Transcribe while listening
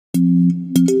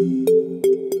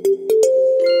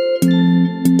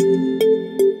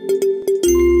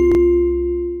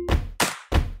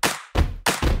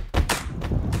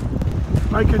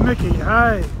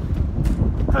Hi.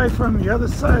 Hi from the other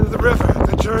side of the river,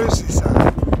 the Jersey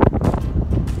side.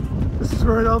 This is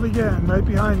where it all began, right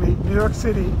behind me. New York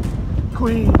City,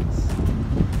 Queens,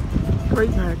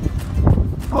 Great Neck,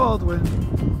 Baldwin,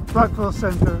 Rockville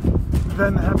Center.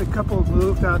 Then the happy couple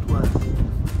moved out west.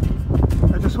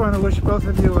 I just want to wish both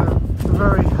of you a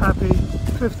very happy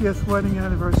 50th wedding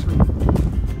anniversary.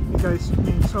 You guys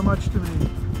mean so much to me.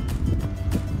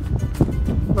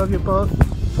 Love you both.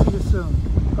 See you soon.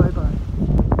 Bye-bye.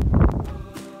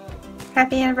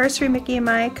 Happy anniversary, Mickey and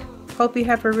Mike. Hope you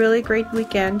have a really great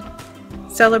weekend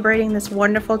celebrating this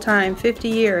wonderful time, 50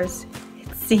 years.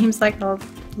 It seems like a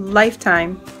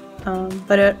lifetime,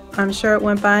 but I'm sure it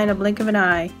went by in a blink of an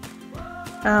eye.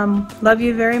 Love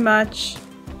you very much.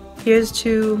 Here's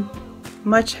to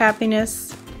much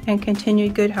happiness and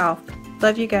continued good health.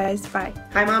 Love you guys. Bye.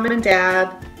 Hi, Mom and Dad.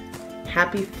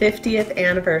 Happy 50th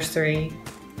anniversary.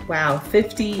 Wow,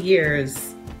 50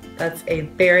 years. That's a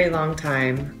very long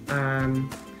time. I'm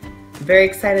very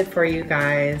excited for you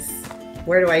guys.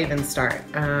 Where do I even start?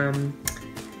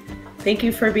 Thank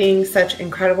you for being such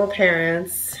incredible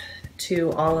parents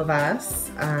to all of us.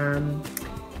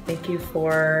 Thank you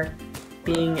for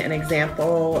being an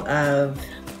example of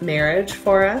marriage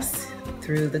for us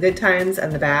through the good times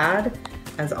and the bad.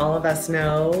 As all of us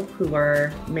know who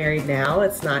are married now,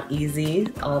 it's not easy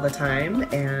all the time,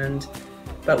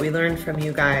 but we learned from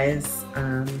you guys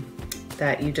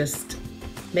that you just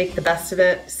make the best of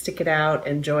it, stick it out,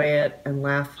 enjoy it, and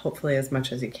laugh hopefully as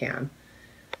much as you can.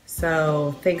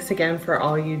 So thanks again for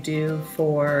all you do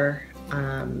for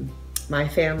my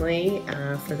family,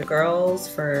 for the girls,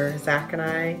 for Zach and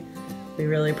I. We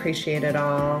really appreciate it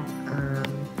all.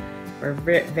 We're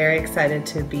very excited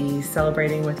to be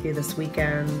celebrating with you this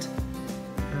weekend,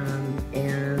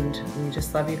 and we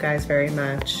just love you guys very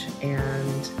much,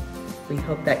 and we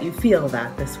hope that you feel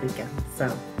that this weekend.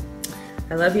 So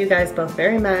I love you guys both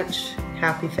very much.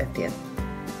 Happy 50th.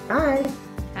 Bye.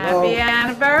 Happy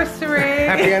anniversary.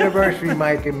 Happy anniversary,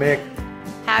 Mike and Mick.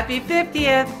 Happy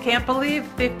 50th. Can't believe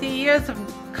 50 years have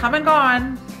come and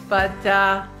gone, but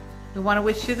we want to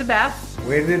wish you the best.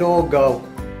 Where did it all go?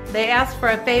 They asked for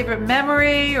a favorite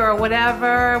memory or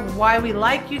whatever, why we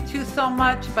like you two so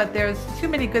much, but there's too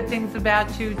many good things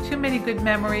about you, too many good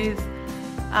memories.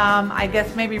 I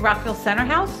guess maybe Rockville Center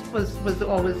House was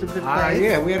always a good place.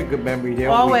 Yeah, we had a good memory there.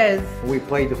 Always. We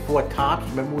played the Four Tops.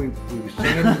 Remember we were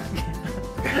singing?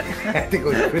 I think it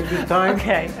was Christmas time.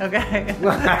 Okay.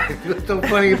 What's so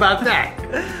funny about that?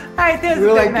 All right, there's We a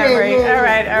were good like, memory. yeah,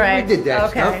 All right. we did that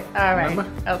okay. stuff. All right.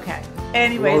 Remember? Okay.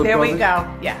 Anyway, Roller there we Brothers?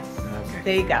 go. Yes. Okay.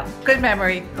 There you go. Good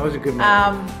memory. That was a good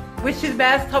memory. Wish you the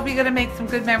best. Hope you're going to make some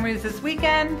good memories this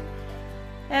weekend.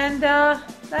 And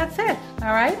that's it.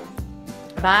 All right?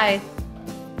 Bye.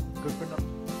 Good for now.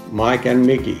 Mike and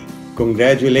Mickey,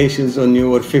 congratulations on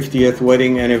your 50th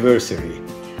wedding anniversary.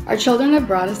 Our children have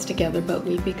brought us together, but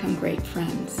we've become great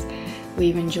friends.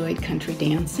 We've enjoyed country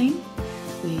dancing.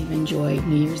 We've enjoyed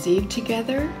New Year's Eve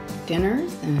together,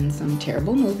 dinners, and some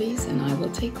terrible movies, and I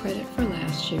will take credit for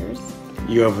last year's.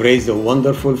 You have raised a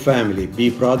wonderful family.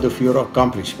 Be proud of your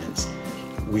accomplishments.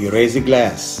 We raise a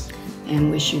glass.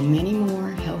 And wish you many more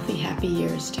healthy, happy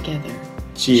years together.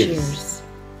 Cheers. Cheers.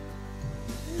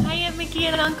 Hi, I'm Mickey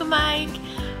and Uncle Mike.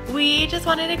 We just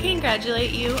wanted to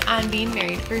congratulate you on being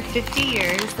married for 50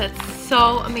 years. That's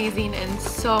so amazing and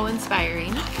so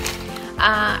inspiring.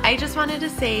 I just wanted to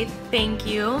say thank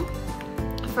you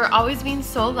for always being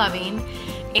so loving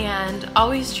and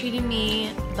always treating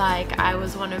me like I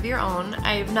was one of your own.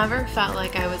 I've never felt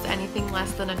like I was anything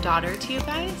less than a daughter to you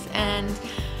guys, and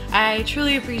I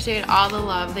truly appreciate all the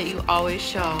love that you always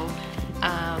show.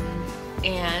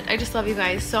 And I just love you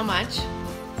guys so much.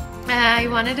 I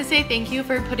wanted to say thank you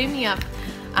for putting me up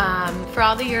for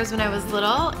all the years when I was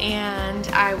little and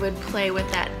I would play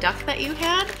with that duck that you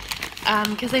had,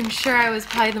 because I'm sure I was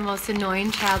probably the most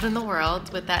annoying child in the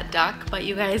world with that duck, but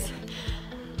you guys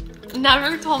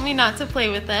never told me not to play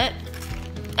with it,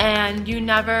 and you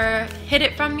never hid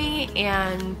it from me,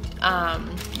 and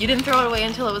you didn't throw it away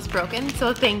until it was broken,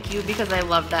 so thank you, because I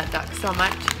love that duck so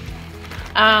much.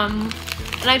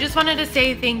 And I just wanted to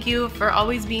say thank you for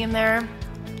always being there,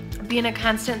 being a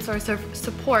constant source of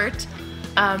support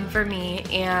for me,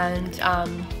 and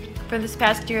for this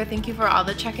past year, thank you for all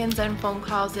the check-ins and phone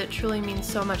calls. It truly means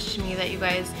so much to me that you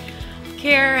guys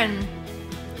care, and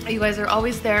you guys are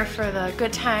always there for the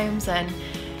good times, and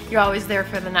you're always there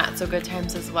for the not so good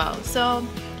times as well. So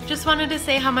just wanted to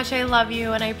say how much I love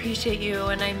you and I appreciate you,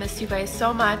 and I miss you guys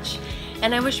so much,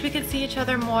 and I wish we could see each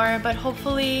other more, but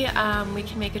hopefully we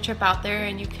can make a trip out there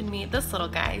and you can meet this little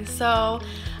guy. So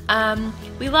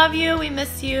we love you, we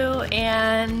miss you,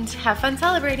 and have fun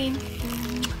celebrating.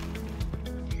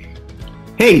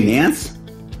 Hey, Nance.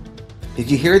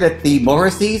 Did you hear that the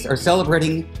Morrisseys are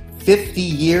celebrating 50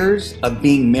 years of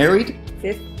being married?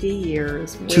 50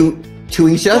 years. To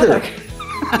each other.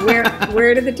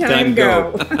 Where did the time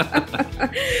go?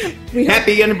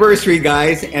 Happy anniversary,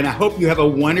 guys, and I hope you have a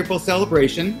wonderful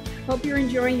celebration. Hope you're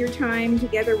enjoying your time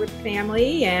together with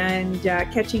family and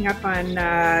catching up on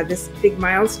this big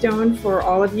milestone for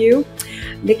all of you.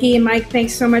 Nikki and Mike,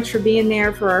 thanks so much for being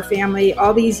there for our family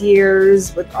all these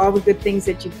years with all the good things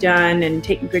that you've done and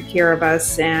taking good care of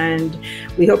us. And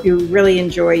we hope you really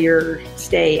enjoy your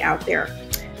stay out there.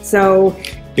 So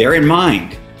bear in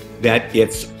mind that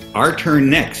it's our turn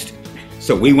next,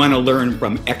 so we want to learn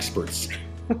from experts.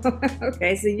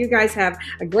 Okay, so you guys have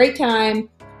a great time.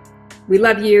 We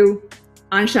love you.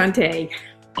 Enchanté.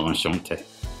 Enchanté.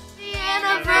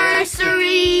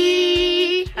 Anniversary!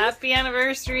 Happy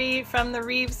anniversary from the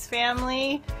Reeves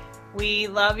family. We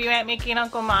love you, Aunt Mickey and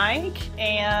Uncle Mike,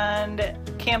 and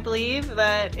can't believe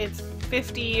that it's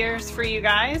 50 years for you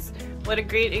guys. What a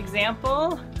great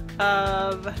example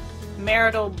of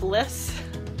marital bliss.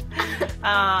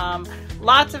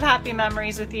 Lots of happy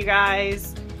memories with you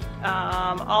guys.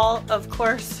 All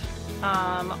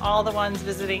the ones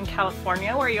visiting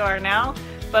California where you are now,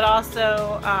 but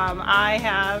also I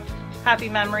have happy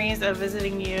memories of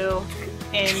visiting you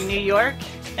in New York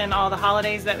and all the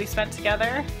holidays that we spent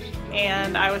together,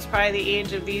 and I was probably the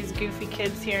age of these goofy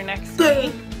kids here next to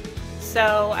me.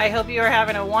 So I hope you are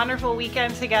having a wonderful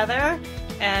weekend together,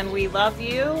 and we love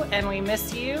you and we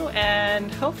miss you,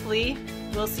 and hopefully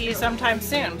we'll see you sometime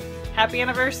soon. Happy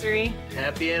anniversary.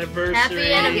 Happy anniversary.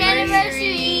 Happy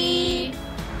anniversary.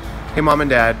 Hey Mom and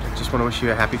Dad, just want to wish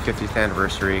you a happy 50th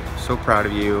anniversary. So proud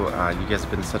of you. You guys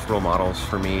have been such role models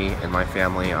for me and my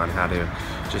family on how to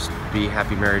just be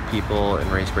happy married people and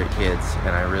raise great kids. And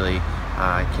I really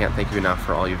can't thank you enough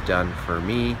for all you've done for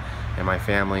me and my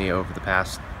family over the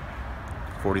past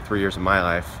 43 years of my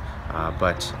life.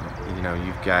 But you know,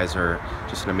 you guys are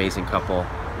just an amazing couple,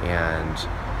 and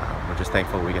we're just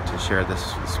thankful we get to share this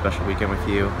special weekend with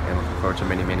you, and looking forward to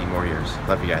many, many more years.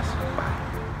 Love you guys. Bye.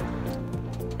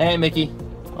 Hey Mickey,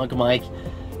 Uncle Mike,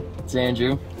 it's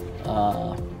Andrew,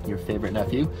 your favorite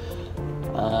nephew.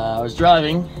 I was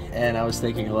driving and I was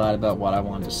thinking a lot about what I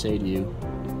wanted to say to you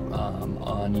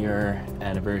on your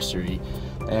anniversary,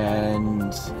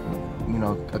 and you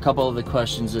know, a couple of the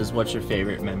questions is, what's your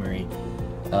favorite memory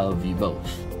of you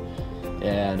both?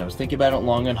 And I was thinking about it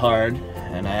long and hard,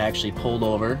 and I actually pulled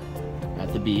over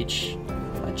at the beach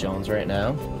at Jones right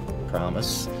now.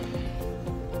 Promise.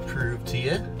 Prove to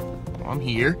you I'm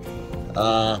here.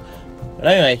 But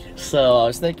anyway, so I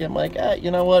was thinking, like,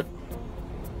 you know what?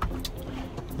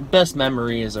 The best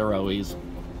memories are always,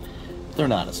 they're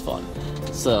not as fun.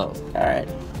 So, alright,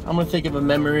 I'm gonna think of a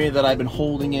memory that I've been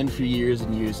holding in for years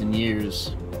and years and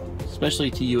years, especially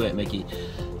to you, Aunt Mickey,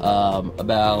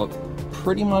 about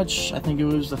pretty much, I think it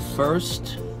was the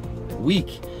first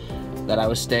week that I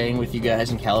was staying with you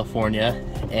guys in California,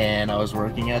 and I was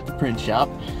working at the print shop,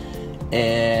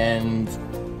 and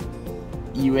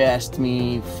you asked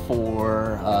me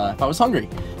for if I was hungry.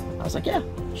 I was like, yeah,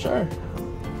 sure.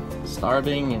 I'm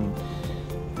starving, and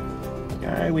like,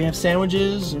 all right, we have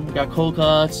sandwiches, and we got cold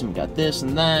cuts, and we got this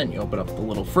and that, and you open up the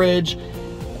little fridge,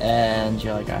 and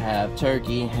you're like, I have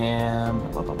turkey, ham,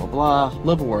 blah, blah, blah, blah,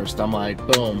 liverwurst. I'm like,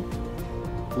 boom,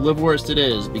 liverwurst it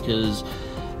is, because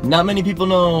not many people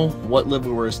know what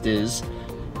liverwurst is,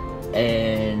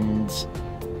 and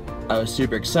I was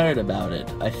super excited about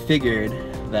it. I figured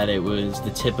that it was the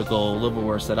typical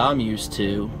liverwurst that I'm used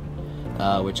to,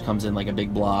 which comes in like a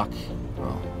big block,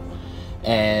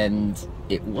 and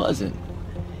it wasn't.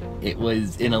 It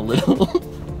was in a little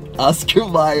Oscar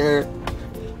Mayer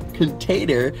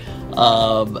container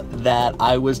that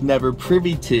I was never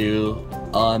privy to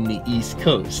on the East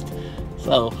Coast.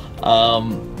 So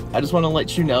I just want to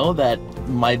let you know that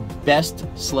my best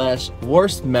 /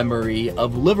 worst memory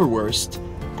of liverwurst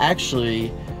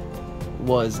actually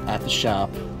was at the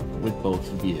shop with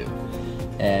both of you,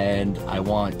 and I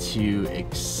want to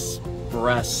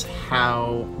express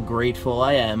how grateful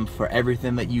I am for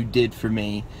everything that you did for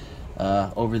me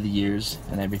over the years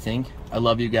and everything. I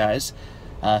love you guys.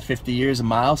 50 years a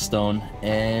milestone,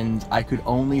 and I could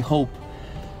only hope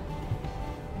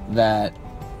that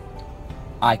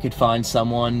I could find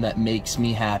someone that makes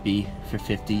me happy for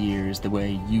 50 years the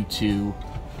way you two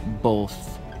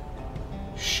both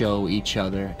show each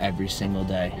other every single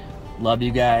day. Love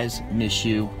you guys, miss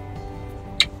you.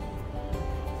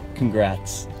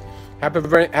 Congrats.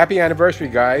 Happy anniversary,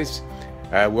 guys.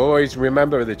 We'll always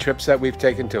remember the trips that we've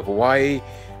taken to Hawaii,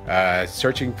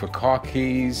 searching for car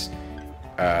keys,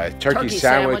 turkey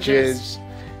sandwiches,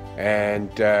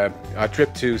 and our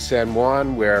trip to San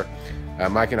Juan, where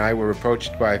Mike and I were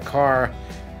approached by a car,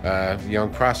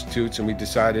 young prostitutes, and we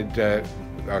decided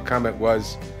our comment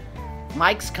was...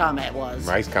 Mike's comment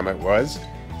was,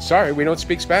 sorry, we don't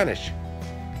speak Spanish.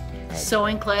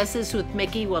 Sewing classes with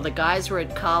Mickey while the guys were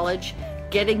at college,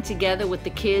 getting together with the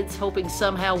kids, hoping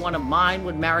somehow one of mine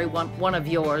would marry one of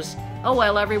yours. Oh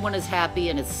well, everyone is happy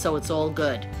and it's all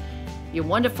good. Your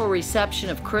wonderful reception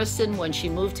of Kristen when she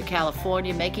moved to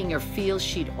California, making her feel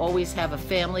she'd always have a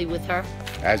family with her.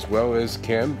 As well as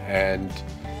Kim, and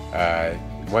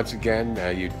once again,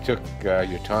 you took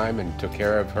your time and took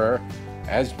care of her,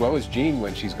 as well as Jean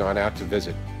when she's gone out to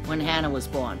visit. When Hannah was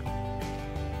born.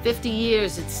 50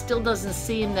 years, it still doesn't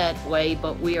seem that way,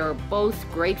 but we are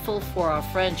both grateful for our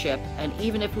friendship, and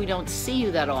even if we don't see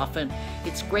you that often,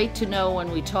 it's great to know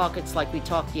when we talk, it's like we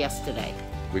talked yesterday.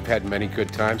 We've had many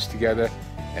good times together,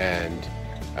 and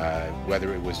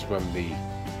whether it was from the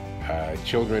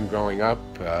children growing up,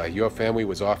 your family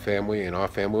was our family, and our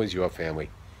family was your family.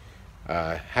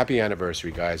 Happy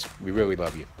anniversary, guys. We really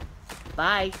love you.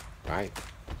 Bye. Bye.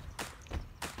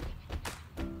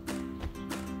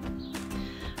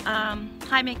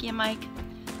 Hi, Mickey and Mike.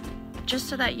 Just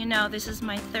so that you know, this is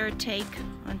my third take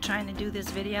on trying to do this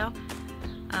video.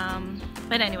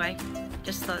 But anyway,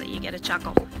 just so that you get a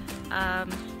chuckle.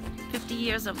 50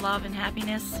 years of love and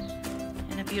happiness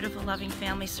and a beautiful, loving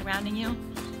family surrounding you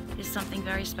is something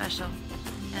very special.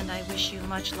 And I wish you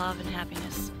much love and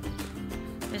happiness.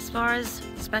 As far as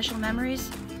special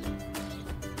memories,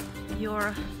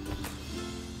 your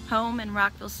home in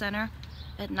Rockville Center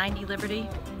at 90 Liberty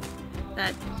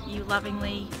that you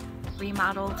lovingly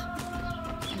remodeled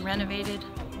and renovated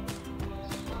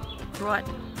brought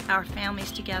our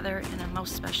families together in a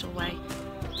most special way.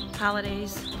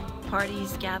 Holidays,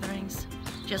 parties, gatherings,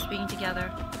 just being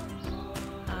together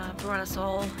brought us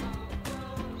all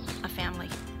a family.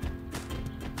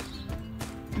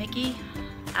 Mickey,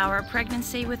 our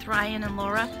pregnancy with Ryan and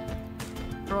Laura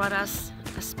brought us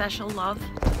a special love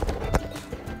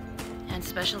and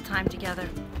special time together.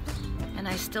 And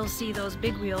I still see those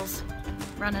big wheels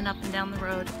running up and down the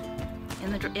road,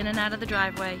 in and out of the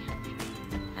driveway,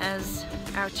 as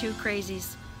our two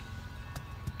crazies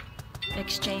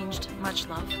exchanged much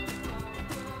love.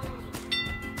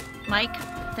 Mike,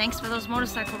 thanks for those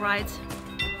motorcycle rides.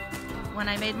 When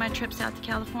I made my trips out to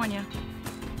California,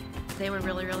 they were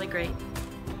really, really great.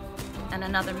 And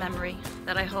another memory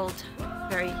that I hold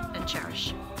very and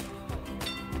cherish.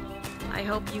 I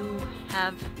hope you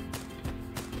have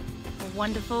a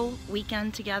wonderful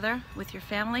weekend together with your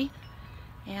family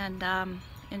and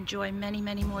enjoy many,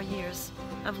 many more years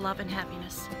of love and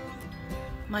happiness.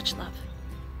 Much love.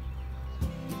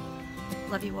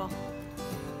 Love you all.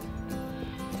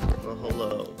 Well,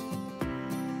 hello.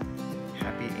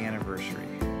 Happy anniversary.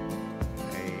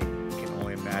 I can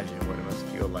only imagine what it must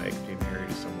feel like being married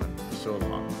to someone for so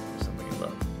long, to somebody you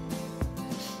love.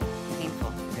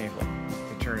 Painful. Painful.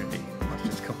 Eternity. Must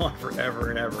just go on forever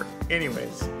and ever.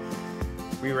 Anyways,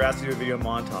 we were asked to do a video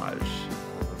montage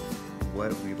of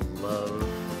what we love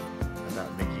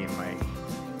about Mickey and Mike,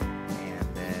 and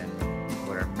then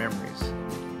what our memories,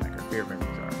 like our favorite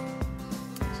memories are.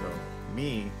 So,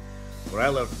 me, what I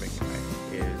love from Mickey and Mike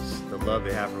is the love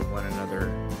they have for one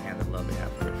another and the love they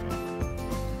have for their family.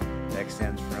 That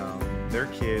extends from their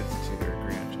kids to their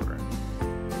grandchildren.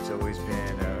 It's always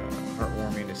been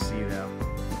heartwarming to see them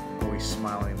always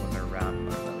smiling when they're around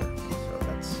one another. So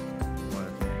that's one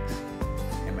of the things.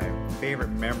 And my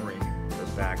favorite memory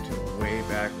goes back to way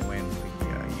back when we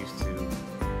used to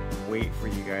wait for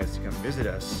you guys to come visit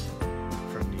us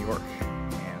from New York,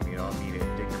 and we'd all meet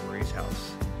at Dick and Marie's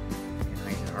house in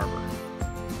Huntington Harbor.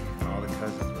 And all the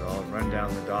cousins would all run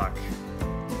down the dock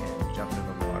and jump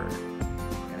in the water.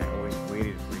 And I always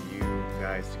waited for you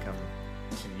guys to come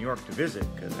to New York to visit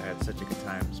because I had such a good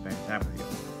time spending time with you.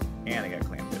 And I got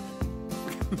clam dip.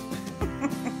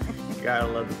 You gotta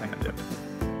love the clam dip.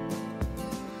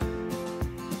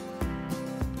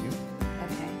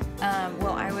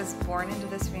 Well, I was born into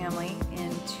this family in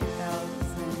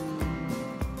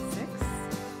 2006,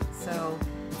 so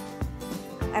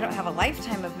I don't have a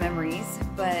lifetime of memories,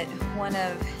 but one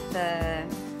of the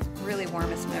really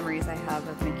warmest memories I have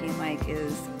of Mickey and Mike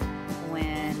is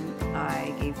when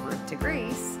I gave birth to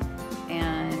Grace,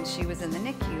 and she was in the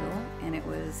NICU, and it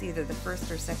was either the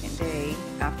first or second day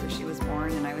after she was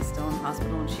born, and I was still in the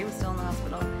hospital, and she was still in the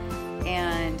hospital,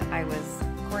 and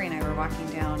Corey and I were walking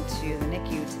down to the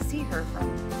NICU to see her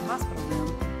from the hospital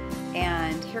room,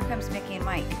 and here comes Mickey and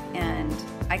Mike, and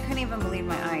I couldn't even believe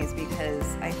my eyes because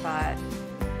I thought,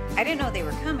 I didn't know they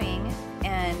were coming,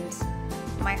 and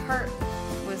my heart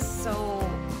was so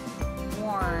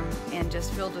warm and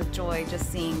just filled with joy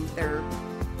just seeing their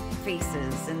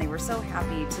faces, and they were so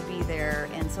happy to be there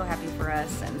and so happy for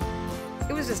us, and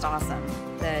it was just awesome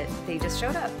that they just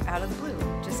showed up out of the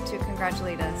blue just to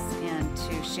congratulate us and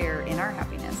to share in our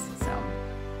happiness. So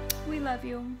we love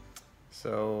you.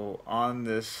 So on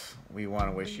this, we want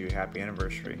to wish you a happy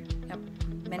anniversary. Yep.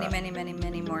 Many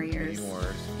more years. Many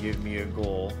more. Give me a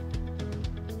goal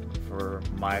for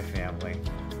my family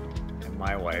and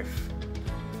my wife.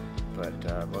 But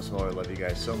most of all, I love you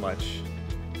guys so much,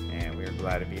 and we are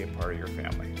glad to be a part of your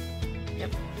family.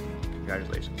 Yep.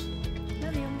 Congratulations.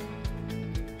 Love you.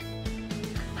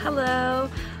 Hello.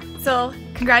 So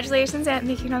congratulations, Aunt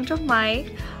Mickey and Uncle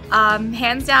Mike.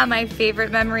 Hands down, my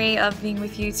favorite memory of being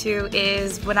with you two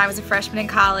is when I was a freshman in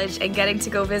college and getting to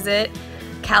go visit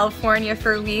California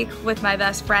for a week with my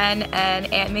best friend,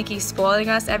 and Aunt Mickey spoiling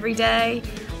us every day,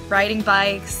 riding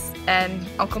bikes, and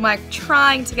Uncle Mike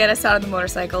trying to get us out on the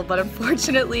motorcycle, but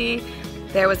unfortunately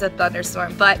there was a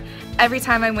thunderstorm. But every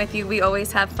time I'm with you, we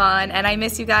always have fun, and I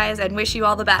miss you guys and wish you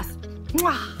all the best.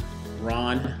 Mwah!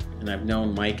 Ron, and I've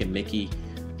known Mike and Mickey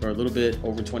for a little bit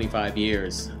over 25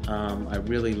 years. I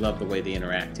really love the way they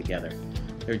interact together.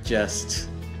 They're just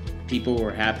people who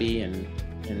are happy and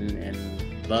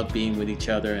love being with each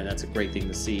other, and that's a great thing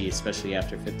to see, especially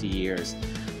after 50 years.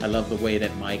 I love the way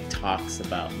that Mike talks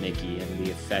about Mickey and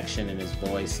the affection in his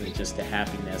voice and just the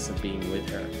happiness of being with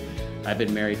her. I've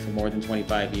been married for more than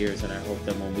 25 years, and I hope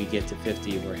that when we get to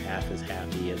 50, we're half as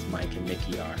happy as Mike and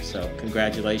Mickey are. So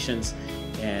congratulations,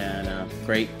 and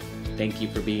great. Thank you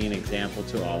for being an example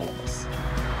to all of us.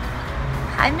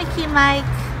 Hi, Mickey and Mike.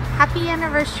 Happy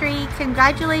anniversary.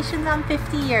 Congratulations on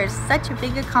 50 years. Such a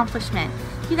big accomplishment.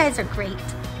 You guys are great.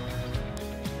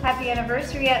 Happy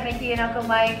anniversary, Aunt Mickey and Uncle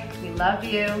Mike. We love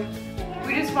you.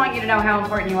 We just want you to know how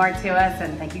important you are to us,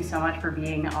 and thank you so much for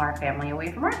being our family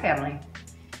away from our family.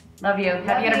 Love you.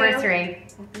 Happy anniversary.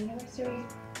 Happy anniversary.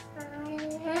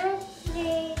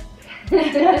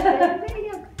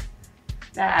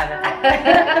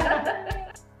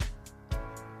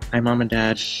 Hi, Mom and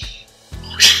Dad.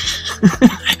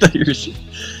 I thought you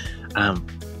were.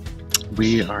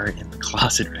 We are in the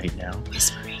closet right now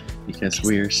because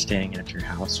we are staying at your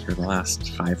house for the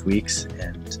last 5 weeks,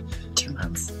 and 2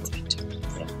 months. It's been 2 months.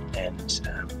 Yeah, and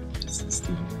this is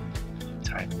the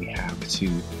time we have to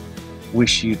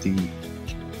wish you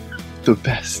the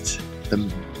best, the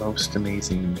most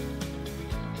amazing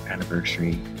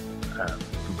anniversary. I'm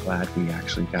glad we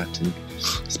actually got to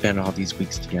spend all these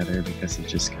weeks together, because it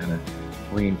just kind of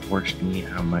reinforced me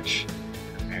how much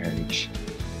marriage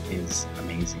is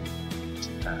amazing.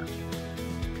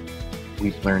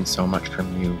 We've learned so much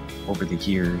from you over the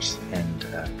years, and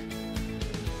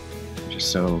I'm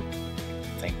just so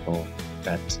thankful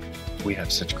that we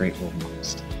have such great role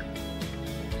models together.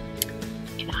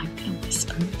 And I'm going to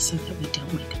whisper so that we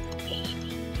don't wake up the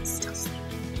baby. He's still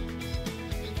sleeping.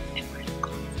 And we're in the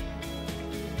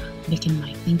closet. Nick and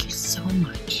Mike, thank you so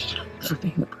much for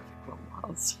being the perfect role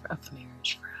models of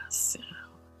marriage for us. You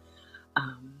know,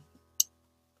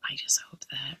 I just hope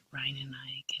that Ryan and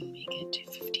I can make it to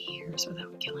 50 years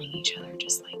without killing each other,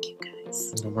 just like you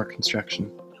guys. No more construction.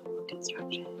 No more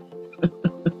construction.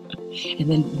 And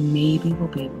then maybe we'll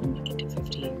be able to make it to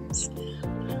 50 years.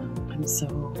 I'm so,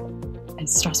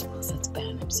 as stressful as it's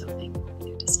been, I'm so thankful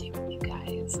we get to stay with you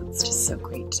guys. It's just so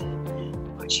great to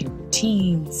watch your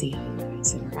routine, see how you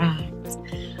guys interact.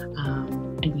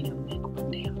 And you know, Nick, one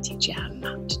day I'll teach you how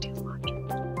not to do laundry.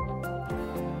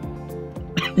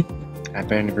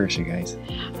 Happy anniversary, guys.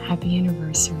 Happy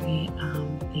anniversary.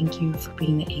 Thank you for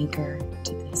being the anchor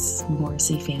to this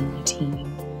Morrissey family team.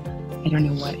 I don't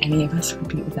know what any of us would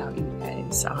be without you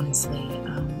guys, honestly.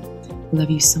 Love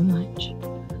you so much.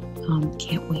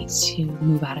 Can't wait to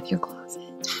move out of your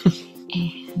closet.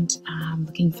 And I'm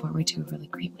looking forward to a really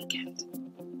great weekend.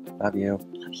 Love you.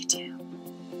 Love you too.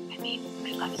 I mean,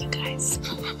 I love you guys.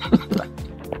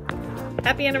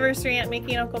 Happy anniversary, Aunt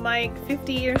Mickey and Uncle Mike.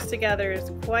 50 years together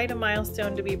is quite a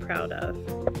milestone to be proud of.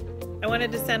 I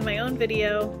wanted to send my own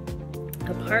video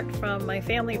apart from my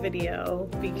family video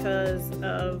because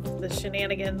of the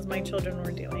shenanigans my children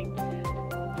were doing.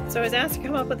 So I was asked to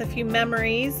come up with a few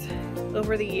memories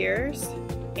over the years,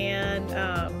 and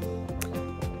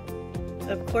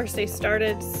of course they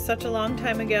started such a long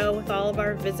time ago with all of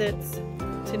our visits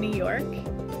to New York,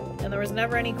 and there was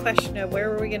never any question of where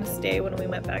were we going to stay when we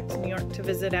went back to New York to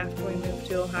visit after we moved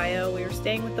to Ohio. We were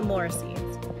staying with the Morrisseys.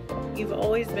 You've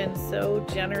always been so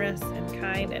generous and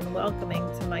kind and welcoming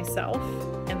to myself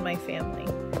and my family.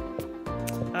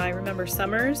 I remember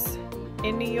summers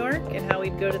in New York and how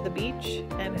we'd go to the beach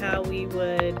and how we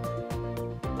would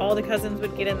all the cousins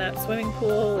would get in that swimming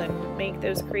pool and make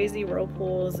those crazy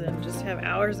whirlpools and just have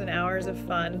hours and hours of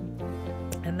fun.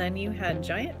 And then you had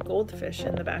giant goldfish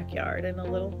in the backyard in a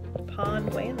little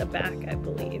pond way in the back, I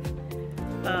believe.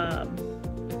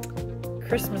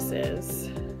 Christmases,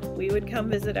 we would come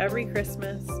visit every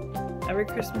Christmas. Every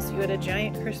Christmas you had a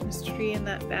giant Christmas tree in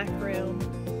that back room.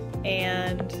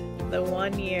 And the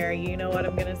one year, you know what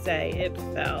I'm gonna say, it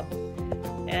fell.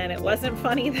 And it wasn't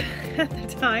funny at the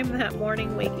time that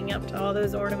morning, waking up to all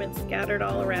those ornaments scattered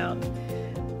all around.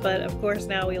 But of course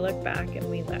now we look back and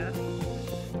we laugh.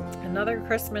 Another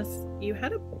Christmas, you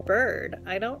had a bird.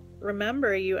 I don't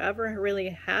remember you ever really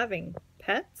having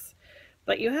pets,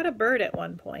 but you had a bird at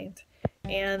one point.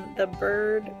 And the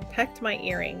bird pecked my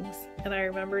earrings. And I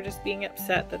remember just being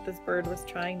upset that this bird was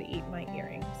trying to eat my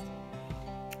earrings.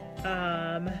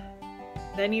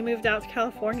 Then you moved out to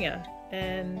California,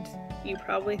 and you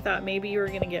probably thought maybe you were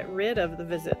going to get rid of the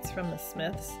visits from the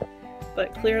Smiths,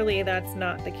 but clearly that's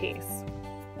not the case.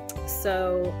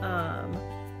 So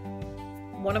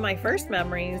one of my first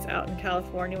memories out in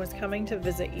California was coming to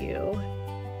visit you,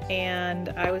 and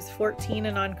I was 14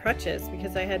 and on crutches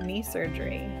because I had knee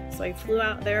surgery. So I flew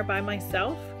out there by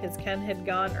myself because Ken had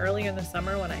gone earlier in the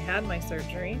summer when I had my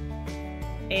surgery,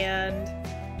 and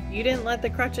you didn't let the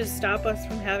crutches stop us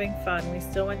from having fun. We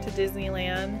still went to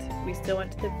Disneyland. We still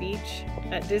went to the beach.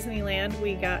 At Disneyland,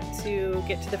 we got to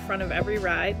get to the front of every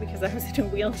ride because I was in a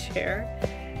wheelchair.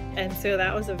 And so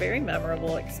that was a very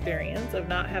memorable experience of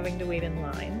not having to wait in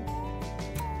line.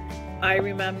 I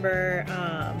remember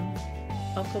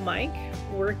Uncle Mike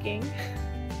working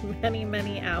many,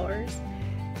 many hours,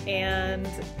 and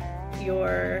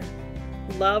your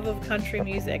love of country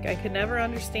music. I could never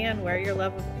understand where your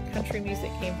love of country music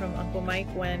came from, Uncle Mike,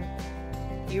 when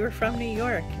you were from New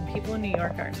York, and people in New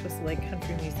York aren't supposed to like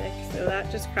country music. So that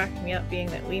just cracked me up, being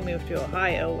that we moved to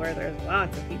Ohio where there's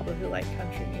lots of people who like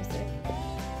country music.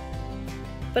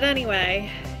 But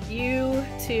anyway, you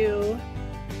two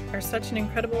are such an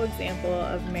incredible example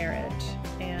of marriage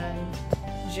and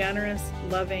generous,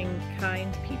 loving,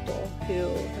 kind people who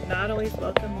have not always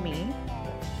welcomed me,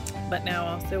 but now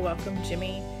also welcome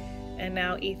Jimmy, and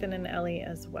now Ethan and Ellie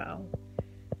as well.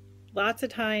 Lots of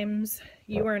times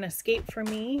you were an escape for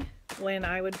me when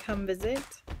I would come visit.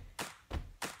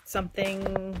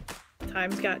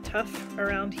 Times got tough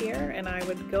around here, and I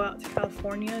would go out to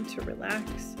California to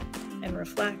relax and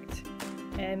reflect,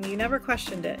 and you never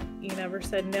questioned it. You never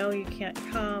said, no, you can't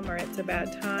come, or it's a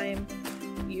bad time.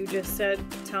 You just said,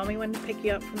 tell me when to pick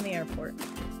you up from the airport.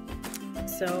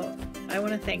 So I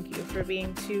want to thank you for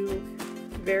being two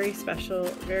very special,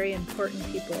 very important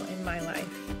people in my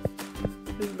life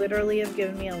who literally have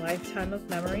given me a lifetime of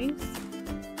memories,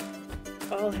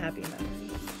 all happy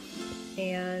memories.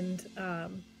 And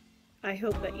I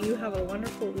hope that you have a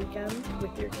wonderful weekend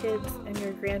with your kids and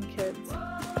your grandkids,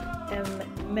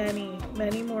 and many,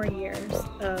 many more years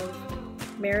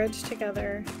of marriage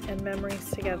together and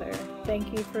memories together.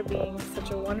 Thank you for being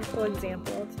such a wonderful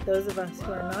example to those of us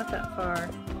who are not that far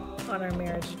on our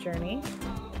marriage journey.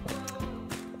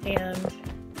 And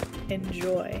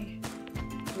enjoy.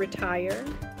 Retire,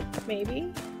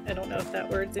 maybe. I don't know if that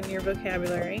word's in your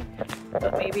vocabulary,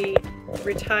 but maybe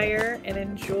retire and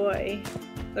enjoy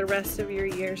the rest of your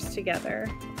years together.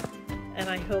 And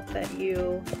I hope that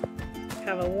you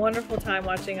have a wonderful time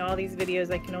watching all these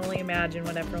videos. I can only imagine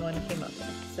what everyone came up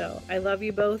with. So I love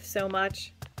you both so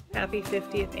much. Happy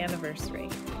 50th anniversary.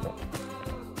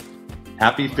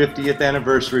 Happy 50th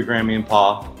anniversary, Grammy and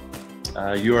Pa.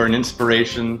 You are an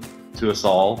inspiration to us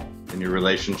all in your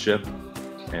relationship,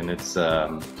 and it's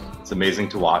amazing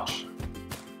to watch.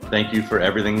 Thank you for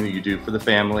everything that you do for the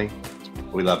family.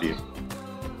 We love you.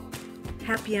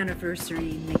 Happy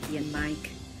anniversary, Mickey and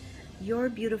Mike. Your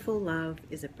beautiful love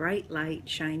is a bright light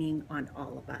shining on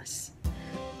all of us.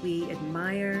 We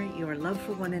admire your love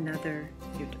for one another,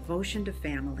 your devotion to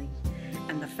family,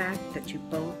 and the fact that you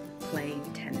both play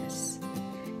tennis.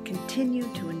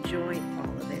 Continue to enjoy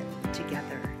all of it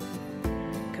together.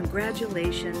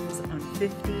 Congratulations on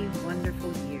 50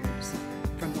 wonderful years.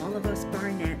 From all of us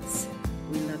Barnetts,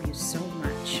 we love you so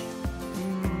much.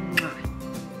 Mwah.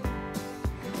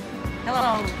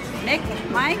 Hello, Nick,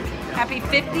 Mike, happy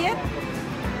 50th.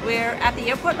 We're at the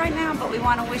airport right now, but we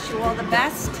want to wish you all the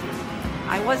best.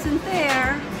 I wasn't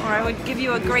there, or I would give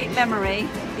you a great memory.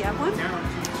 Do you have one?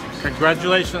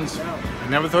 Congratulations. I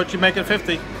never thought you'd make it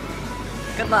 50.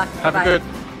 Good luck. Have Bye-bye. a good.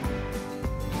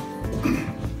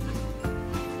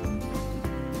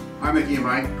 Hi, Mickey and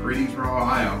Mike. Greetings from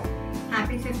Ohio.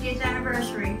 Happy 50th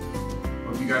anniversary.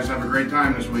 Hope you guys have a great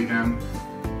time this weekend.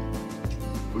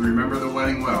 We remember the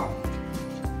wedding well.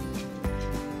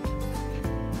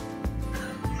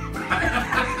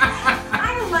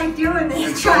 like doing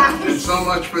this, And guys. so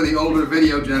much for the older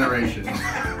video generation.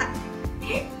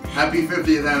 Happy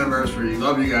 50th anniversary.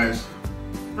 Love you guys.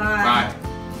 Bye. Bye.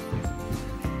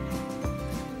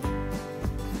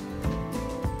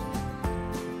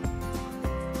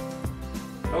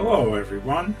 Hello,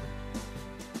 everyone.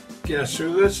 Guess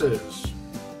who this is?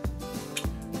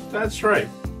 That's right.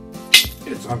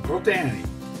 It's Uncle Danny.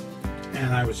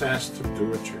 And I was asked to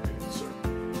do a tribute, so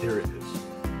here it is.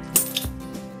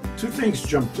 Two things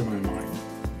jumped to my mind.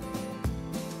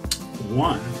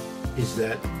 One is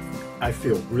that I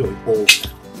feel really old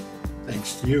now,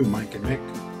 thanks to you, Mike and Mick.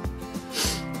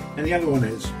 And the other one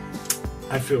is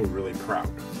I feel really proud.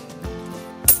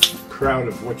 Proud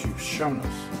of what you've shown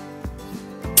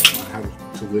us on how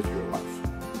to live your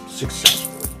life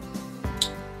successfully.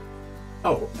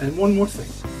 Oh, and one more thing.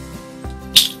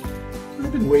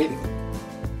 I've been waiting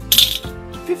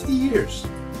 50 years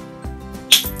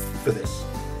for this.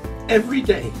 Every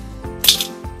day.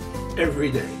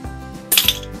 Every day.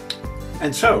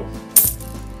 And so,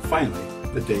 finally,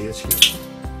 the day is here.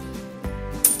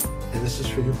 And this is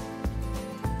for you.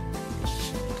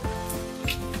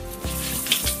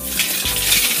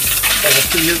 All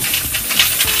for you.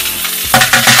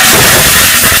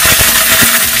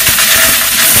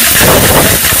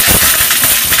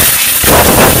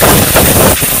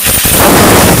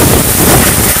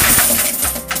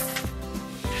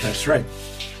 That's right.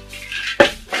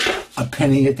 A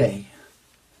penny a day.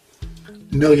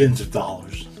 Millions of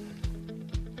dollars.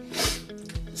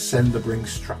 Send the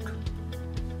Brinks truck.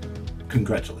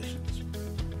 Congratulations.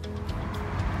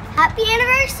 Happy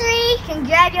anniversary!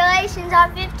 Congratulations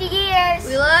on 50 years!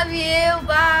 We love you!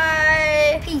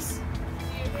 Bye! Peace!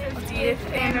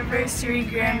 50th anniversary,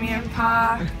 Grammy and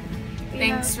Pa.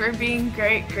 Thanks for being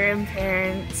great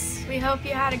grandparents. We hope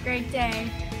you had a great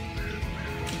day.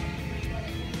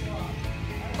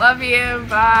 Love you.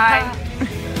 Bye.